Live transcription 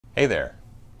Hey there,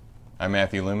 I'm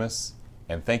Matthew Loomis,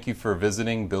 and thank you for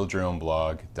visiting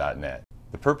buildyourownblog.net.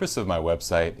 The purpose of my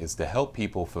website is to help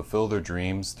people fulfill their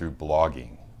dreams through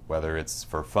blogging, whether it's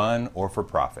for fun or for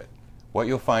profit. What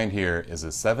you'll find here is a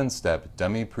 7-step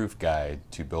dummy-proof guide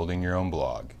to building your own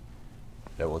blog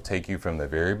that will take you from the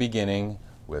very beginning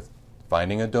with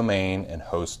finding a domain and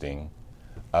hosting,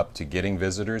 up to getting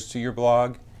visitors to your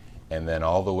blog, and then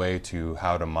all the way to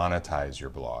how to monetize your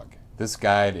blog. This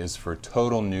guide is for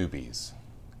total newbies.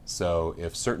 So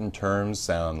if certain terms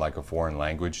sound like a foreign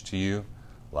language to you,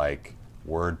 like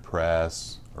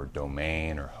WordPress or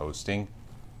domain or hosting,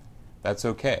 that's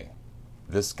okay.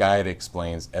 This guide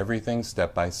explains everything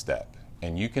step by step,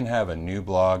 and you can have a new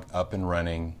blog up and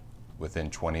running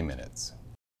within 20 minutes.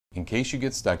 In case you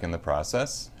get stuck in the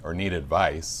process or need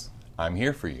advice, I'm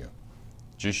here for you.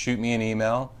 Just shoot me an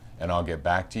email and I'll get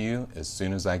back to you as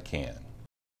soon as I can.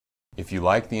 If you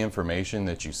like the information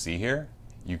that you see here,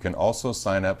 you can also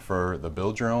sign up for the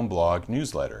Build Your Own Blog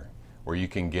newsletter, where you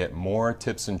can get more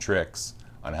tips and tricks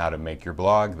on how to make your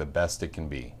blog the best it can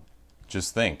be.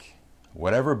 Just think,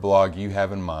 whatever blog you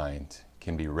have in mind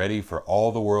can be ready for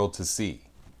all the world to see,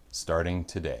 starting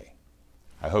today.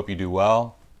 I hope you do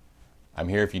well. I'm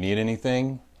here if you need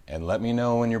anything, and let me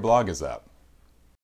know when your blog is up.